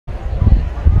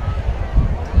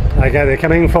Okay, they're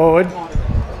coming forward.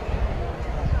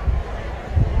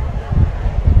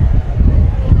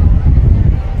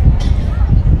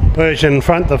 Persian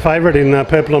Front, the favourite in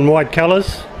purple and white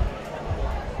colours.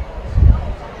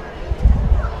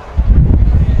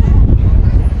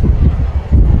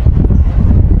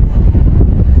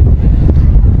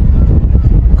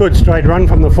 Good straight run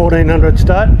from the 1400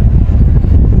 start.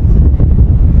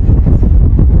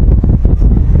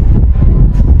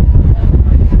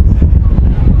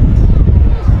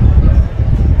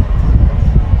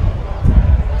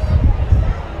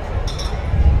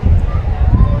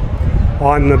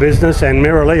 I'm the Business and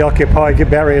Merrily occupy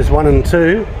barriers 1 and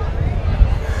 2.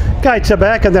 Gates are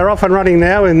back and they're off and running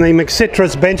now in the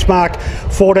McCitrus benchmark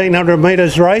 1400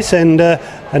 metres race, and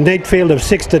a neat field of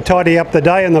 6 to tidy up the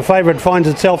day, and the favourite finds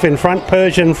itself in front.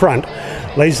 Persian Front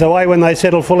leads the way when they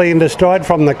settle fully into stride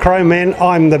from the Crow Men,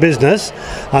 I'm the Business,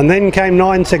 and then came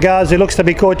 9 Cigars, who looks to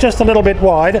be caught just a little bit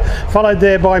wide, followed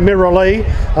there by Merrily,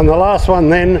 and the last one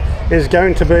then is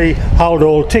going to be Hold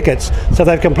All Tickets. So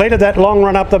they've completed that long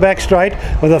run up the back straight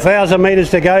with 1,000 metres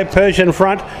to go. Persian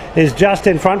Front is just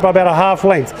in front by about a half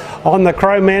length on the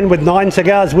Crow Men, with 9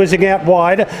 Cigars whizzing out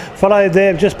wide, followed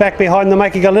there just back behind them,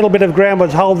 making a little bit of ground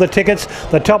was Hold the Tickets.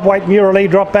 The top weight Merrily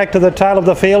dropped back to the tail of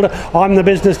the field. I'm the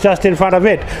Business just in front of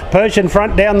it. Persian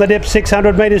Front down the dip,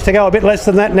 600 metres to go, a bit less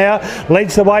than that now,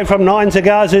 leads the way from 9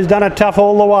 Cigars, who's done it tough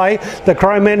all the way. The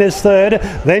Crow Men is third,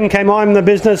 then came I'm the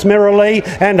Business, Merrily,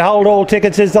 and Hold All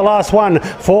Tickets is the last one.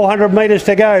 400 metres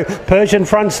to go. Persian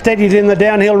Front steadied in the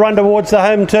downhill run towards the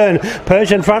home turn.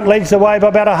 Persian Front leads the way by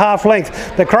about a half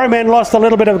length. The Crow Men lost a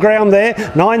little bit of ground there.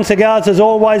 9 Cigars has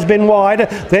always been wide.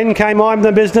 Then came I'm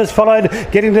the Business, followed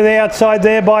getting to the outside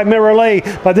there by Merrily,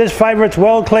 but this favourite's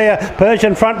well clear.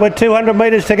 Persian Front with 200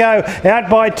 metres to go, out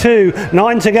by 2.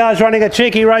 9 Cigars running a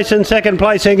cheeky race in second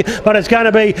placing, but it's going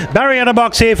to be barrier to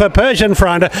box here for Persian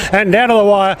Front, and down to the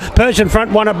wire. Persian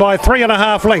Front won it by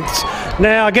 3.5 lengths.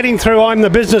 Now getting through, I'm the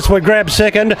Business would grab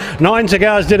second. 9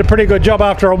 Cigars did a pretty good job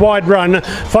after a wide run,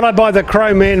 followed by the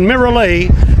Crow Men, Merrily,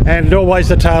 and always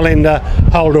the tail ender,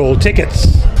 Hold All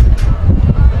Tickets.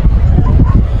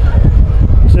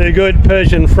 Too good.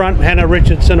 Persian Front, Hannah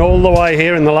Richardson all the way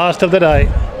here in the last of the day.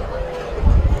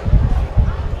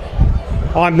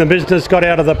 I'm the Business got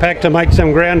out of the pack to make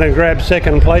some ground and grab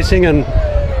second placing, and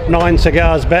 9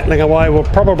 Cigars battling away will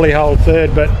probably hold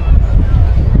third, but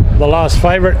the last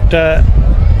favourite,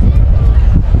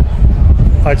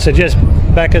 I'd suggest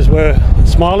backers were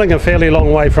smiling a fairly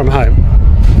long way from home.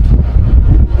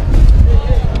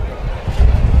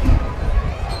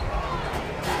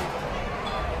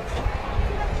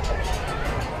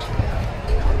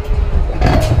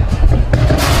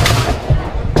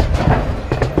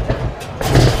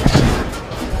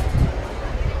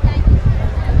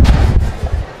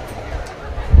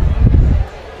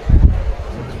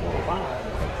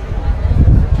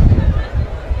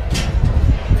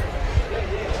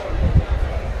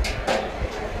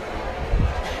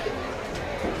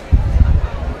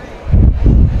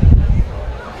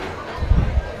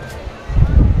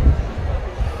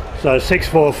 So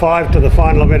 6.45 to the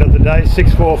final event of the day.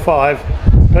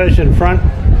 6.45, Persian Front,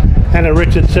 Hannah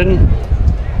Richardson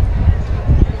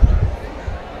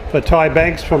for Ty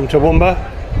Banks from Toowoomba.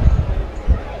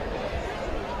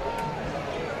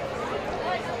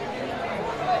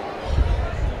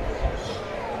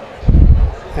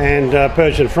 And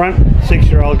Persian Front,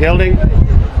 6-year-old gelding.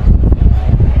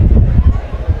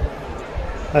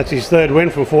 That's his third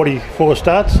win from 44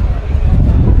 starts.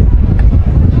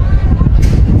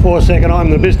 4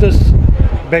 I'm the Business,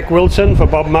 Beck Wilson for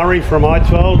Bob Murray from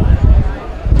Eidsvold.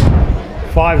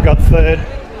 5 got third.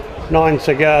 9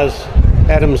 Cigars,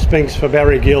 Adam Spinks for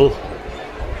Barry Gill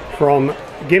from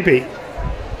Gympie.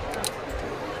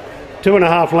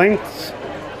 2.5 lengths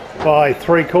by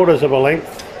 3/4 of a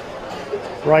length.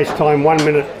 Race time 1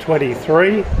 minute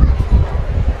 23.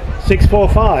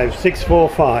 6.45,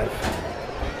 6.45.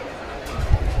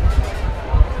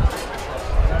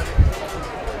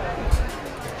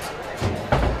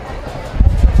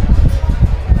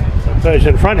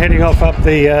 Persian Front heading off up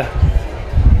the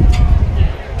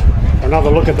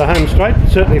another look at the home straight.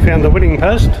 Certainly found the winning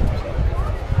post.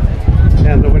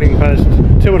 Found the winning post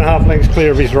 2.5 lengths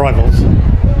clear of his rivals.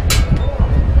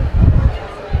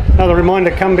 Another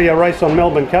reminder, Cumbria race on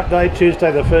Melbourne Cup Day,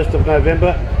 Tuesday the 1st of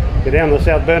November. You're down the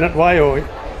South Burnett Way, or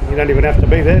you don't even have to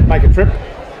be there, make a trip.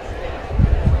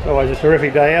 It's always a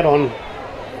terrific day out on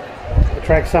the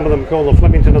track some of them call the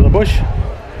Flemington of the Bush,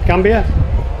 Cumbria.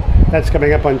 That's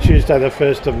coming up on Tuesday the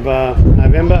 1st of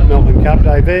November, Melbourne Cup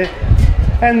Day there.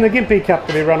 And the Gympie Cup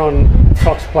to be run on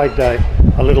Cox Plate Day,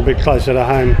 a little bit closer to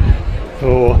home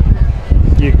for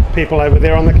you the people over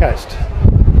there on the coast.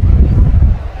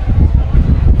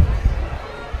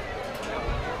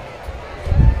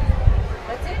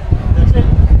 That's it? That's it.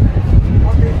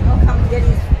 I'll come and get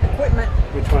his equipment.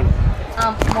 Which one?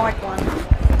 Mike one.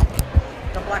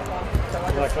 The black one. So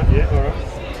I Black just, one, yeah,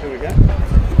 alright. Here we go.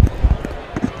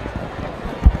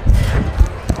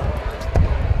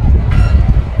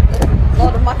 a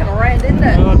lot of mucking around, isn't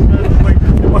it?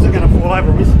 It wasn't going to fall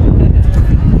over us.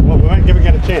 Well, we won't give it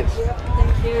a chance. Yep,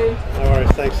 thank you. No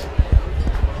worries, thanks.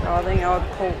 I think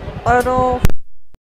I'll pull that off.